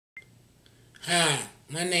Hi,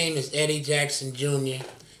 my name is Eddie Jackson Jr.,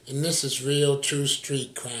 and this is Real True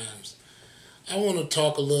Street Crimes. I want to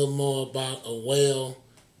talk a little more about a whale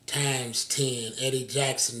times 10. Eddie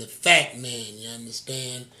Jackson, the fat man, you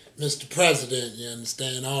understand? Mr. President, you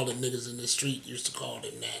understand? All the niggas in the street used to call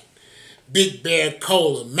him that. Big Bear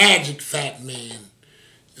Cola, Magic Fat Man,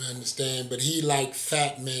 you understand? But he liked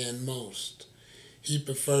Fat Man most. He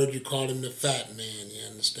preferred you call him the fat man, you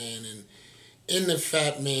understand? And in the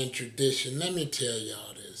fat man tradition, let me tell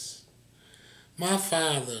y'all this. My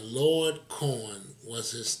father, Lord Corn,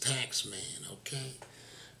 was his tax man, okay?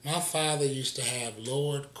 My father used to have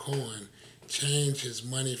Lord Corn change his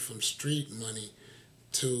money from street money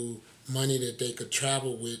to money that they could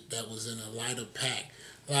travel with that was in a lighter pack.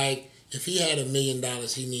 Like, if he had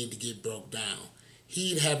 $1,000,000 he needed to get broke down,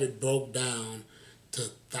 he'd have it broke down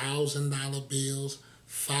to $1,000 bills,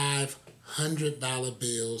 $500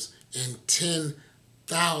 bills, and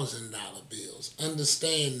 $10,000 bills.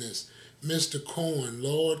 Understand this. Mr. Corn,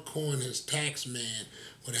 Lord Corn, his tax man,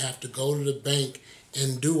 would have to go to the bank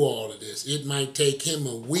and do all of this. It might take him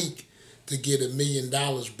a week to get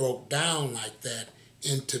 $1,000,000 broke down like that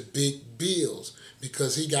into big bills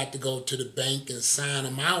because he got to go to the bank and sign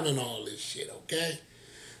them out and all this shit, okay?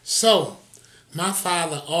 So, my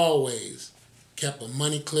father always kept a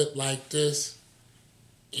money clip like this,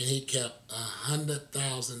 and he kept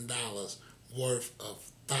 $100,000 worth of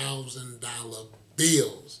 $1,000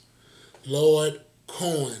 bills. Lord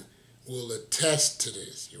Corn will attest to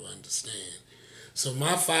this, you understand? So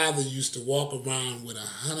my father used to walk around with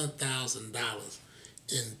 $100,000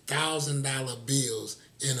 in $1,000 bills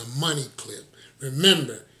in a money clip.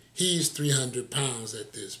 Remember, he's 300 pounds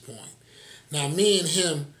at this point. Now, me and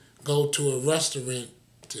him go to a restaurant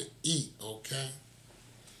to eat, okay?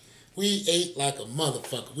 We ate like a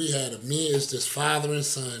motherfucker. We had it's this father and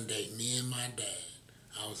son date, me and my dad.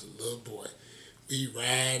 I was a little boy. We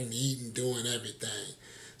riding, eating, doing everything.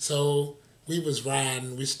 So we was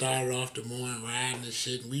riding. We started off the morning riding and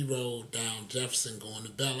shit. And we rode down Jefferson going to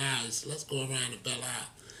Belle Isle. So let's go around to Belle Isle.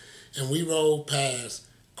 And we rode past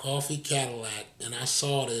Coffee Cadillac, and I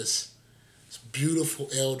saw this beautiful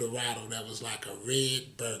Eldorado that was like a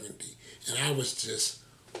red burgundy. And I was just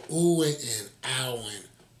oohing and ahhing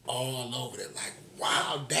all over it. Like,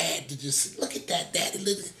 wow, Dad, did you see? Look at that, Daddy.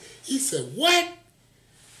 Look at. He said, what?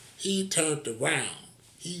 He turned around.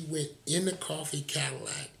 He went in the Coffee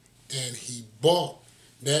Cadillac and he bought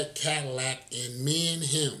that Cadillac, and me and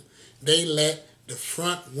him, they let the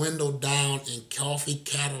front window down in Coffee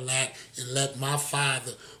Cadillac and let my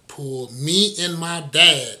father pull me and my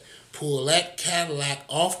dad pull that Cadillac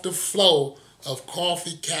off the floor of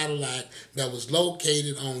Coffee Cadillac that was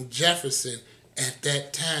located on Jefferson at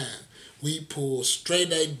that time. We pulled straight,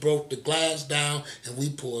 they broke the glass down, and we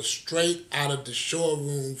pulled straight out of the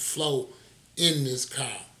showroom floor in this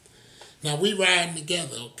car. Now, we riding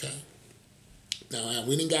together, okay? Now,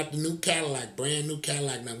 we done got the new Cadillac, brand new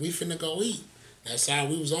Cadillac. Now, we finna go eat. That's how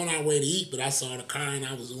we was on our way to eat, but I saw the car and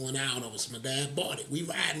I was going out. My dad bought it. We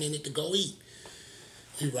riding in it to go eat.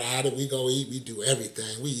 We ride it, we go eat, we do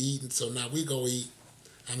everything. We eating, so now we go eat.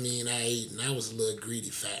 I ate, and I was a little greedy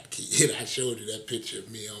fat kid. I showed you that picture of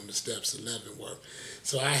me on the steps of Leavenworth.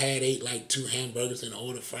 So I had ate like 2 hamburgers and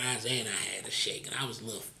ordered fries, and I had a shake. And I was a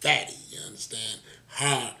little fatty, you understand?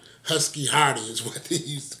 Husky Hardy is what they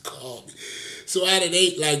used to call me. So I had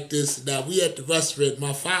ate like this. Now, we at the restaurant,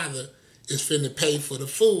 my father is finna pay for the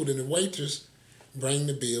food, and the waitress bring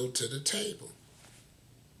the bill to the table.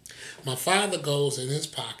 My father goes in his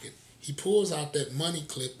pocket. He pulls out that money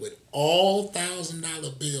clip with all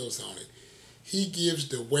 $1,000 bills on it. He gives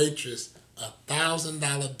the waitress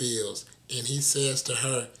 $1,000 bills, and he says to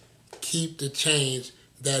her, keep the change,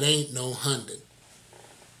 that ain't no 100.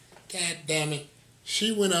 God damn it.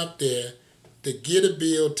 She went up there to get a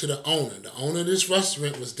bill to the owner. The owner of this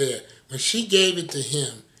restaurant was there. When she gave it to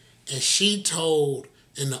him, and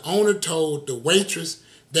the owner told the waitress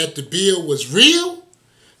that the bill was real,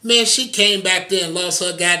 man, she came back there and lost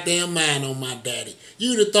her goddamn mind on my daddy.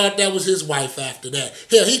 You'd have thought that was his wife after that.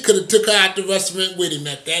 Hell, he could have took her out the restaurant with him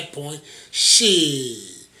at that point.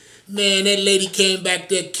 Shit. Man, that lady came back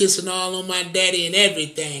there kissing all on my daddy and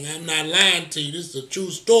everything. I'm not lying to you. This is a true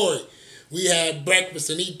story. We had breakfast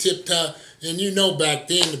and he tipped her. And you know back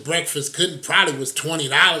then the breakfast probably was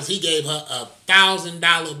 $20. He gave her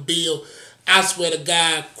 $1,000 bill. I swear to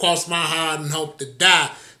God, cross my heart and hope to die.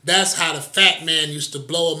 That's how the fat man used to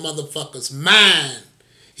blow a motherfucker's mind.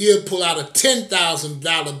 He'll pull out a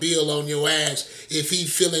 $10,000 bill on your ass if he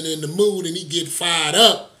feeling in the mood and he get fired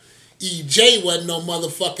up. EJ wasn't no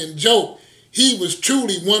motherfucking joke. He was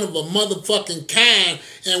truly one of a motherfucking kind.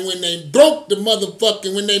 And when they broke the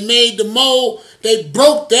motherfucking, when they made the mold, they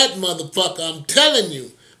broke that motherfucker. I'm telling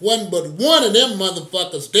you. Wasn't but one of them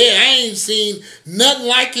motherfuckers there. I ain't seen nothing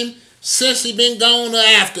like him since he been gone or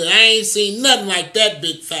after. I ain't seen nothing like that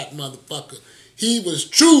big fat motherfucker. He was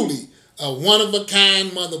truly a one-of-a-kind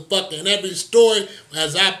motherfucker. And every story,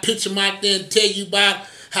 as I pitch him out there and tell you about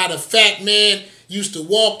how the fat man used to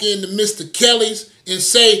walk into Mr. Kelly's and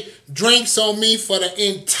say, drinks on me for the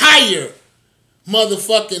entire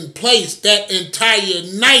motherfucking place, that entire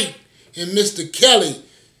night. And Mr. Kelly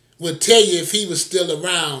would tell you if he was still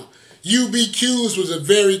around. UBQs was a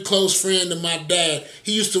very close friend of my dad.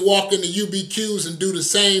 He used to walk into UBQs and do the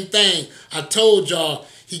same thing. I told y'all,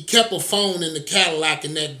 he kept a phone in the Cadillac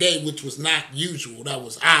in that day, which was not usual. That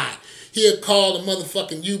was odd. He'd call the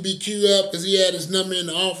motherfucking UBQ up because he had his number in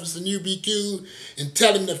the office in UBQ and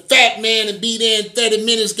tell him the fat man to be there in 30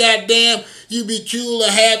 minutes, goddamn. UBQ will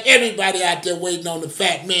have everybody out there waiting on the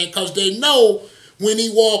fat man because they know when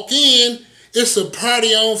he walk in, it's a party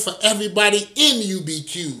on for everybody in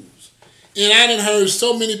UBQs. And I done heard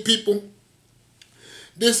so many people.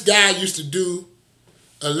 This guy used to do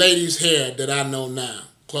a lady's hair that I know now,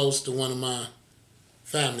 close to one of my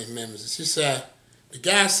family members. She said, the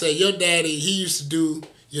guy said, your daddy, he used to do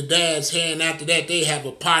your dad's hair, and after that, they have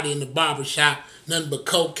a party in the barber shop, nothing but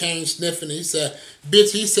cocaine sniffing. He said,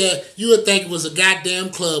 bitch, he said, you would think it was a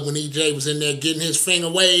goddamn club when EJ was in there getting his finger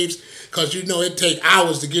waves, because you know it take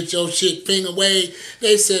hours to get your shit finger waved.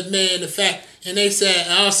 They said, man, the fact, and they said,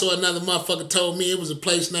 also another motherfucker told me it was a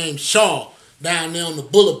place named Shaw down there on the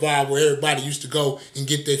boulevard where everybody used to go and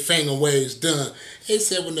get their finger waves done. They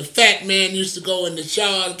said when the fat man used to go in the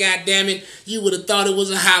Shaws, goddammit, you would have thought it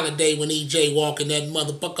was a holiday when EJ walking that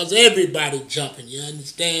motherfucker, because everybody jumping, you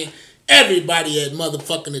understand? Everybody had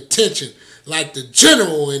motherfucking attention. Like the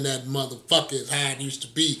general in that motherfucker is how it used to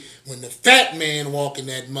be when the fat man walk in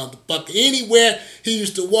that motherfucker. Anywhere he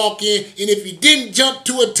used to walk in, and if you didn't jump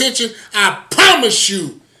to attention, I promise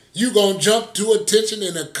you gonna jump to attention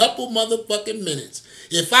in a couple motherfucking minutes.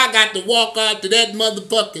 If I got to walk out to that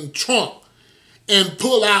motherfucking trunk and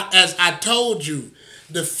pull out, as I told you,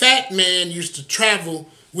 the fat man used to travel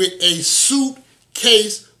with a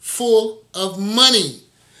suitcase full of money.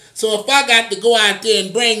 So if I got to go out there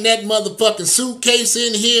and bring that motherfucking suitcase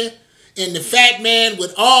in here, and the fat man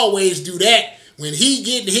would always do that when he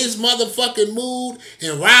get in his motherfucking mood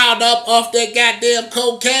and riled up off that goddamn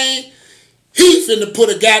cocaine, he finna put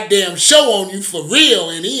a goddamn show on you for real,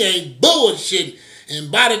 and he ain't bullshitting.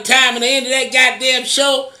 And by the time at the end of that goddamn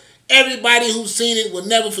show, everybody who's seen it will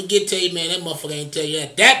never forget, tell you, man, that motherfucker ain't tell you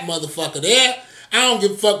that. That motherfucker there, I don't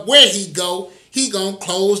give a fuck where he go, he gonna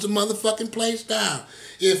close the motherfucking place down.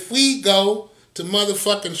 If we go to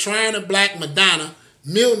motherfucking Shrine of Black Madonna,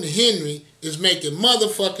 Milton Henry is making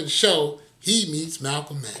motherfucking show, he meets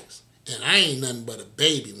Malcolm X. And I ain't nothing but a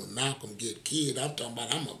baby when Malcolm get killed. I'm talking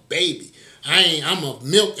about I'm a baby. I'm a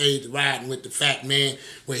milk aid riding with the fat man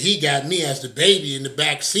where he got me as the baby in the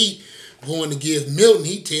back seat going to give Milton.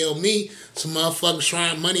 He tell me some motherfucking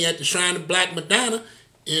shrine money at the Shrine of Black Madonna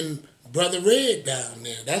and Brother Red down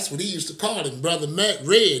there. That's what he used to call him, Brother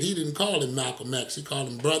Red. He didn't call him Malcolm X. He called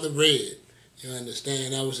him Brother Red. You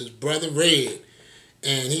understand? That was his Brother Red.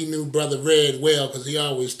 And he knew Brother Red well because he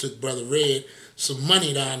always took Brother Red some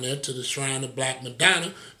money down there to the Shrine of Black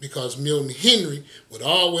Madonna because Milton Henry would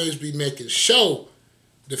always be making show.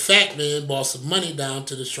 The fat man brought some money down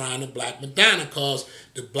to the Shrine of Black Madonna because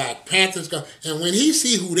the Black Panthers go. And when he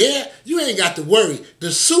see who there, you ain't got to worry.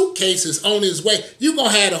 The suitcase is on his way. You gonna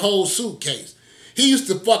have the whole suitcase. He used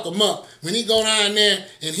to fuck him up. When he go down there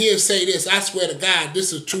and he'll say this, I swear to God,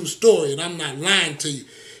 this is a true story and I'm not lying to you.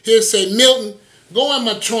 He'll say, Milton, go in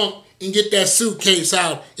my trunk and get that suitcase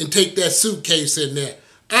out and take that suitcase in there.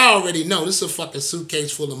 I already know this is a fucking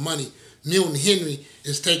suitcase full of money. Milton Henry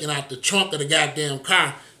is taking out the trunk of the goddamn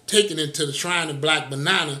car, taking it to the Shrine of Black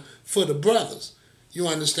Banana for the brothers. You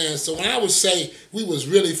understand? So when I would say we was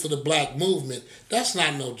really for the black movement, that's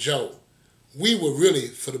not no joke. We were really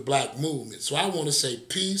for the black movement. So I want to say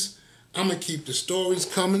peace. I'm going to keep the stories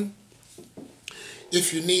coming.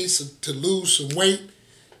 If you need to lose some weight,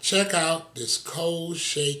 check out this Cold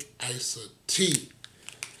Shake Ice Tea.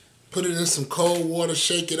 Put it in some cold water,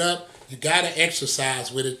 shake it up. You got to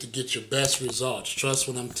exercise with it to get your best results. Trust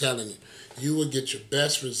what I'm telling you. You will get your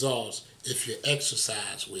best results if you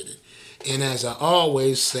exercise with it. And as I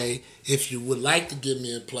always say, if you would like to give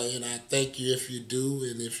me a play, and I thank you if you do,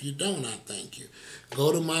 and if you don't, I thank you.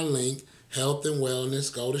 Go to my link, Health and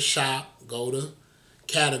Wellness. Go to Shop. Go to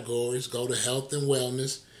Categories. Go to Health and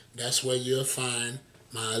Wellness. That's where you'll find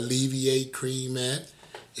my Alleviate Cream at.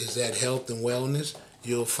 is that health and wellness.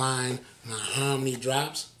 You'll find my Harmony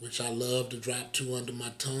drops, which I love to drop two under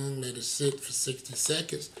my tongue, let it sit for 60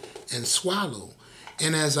 seconds, and swallow.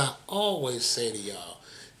 And as I always say to y'all,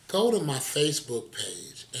 go to my Facebook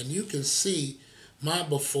page and you can see my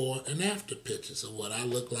before and after pictures of what I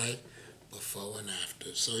look like before and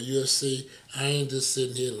after. So you'll see I ain't just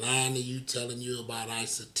sitting here lying to you, telling you about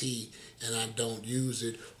Isa-T and I don't use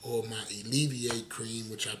it, or my Alleviate cream,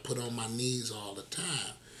 which I put on my knees all the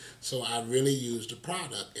time. So I really use the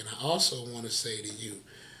product. And I also want to say to you,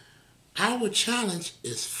 our challenge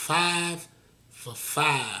is 5 for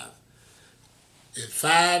 5. In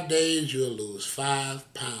 5 days, you'll lose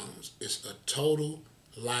 5 pounds. It's a total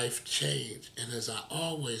life change. And as I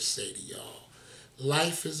always say to y'all,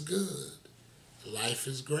 life is good. Life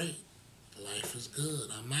is great. Life is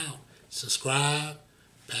good. I'm out. Subscribe.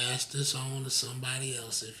 Pass this on to somebody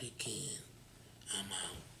else if you can. I'm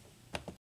out.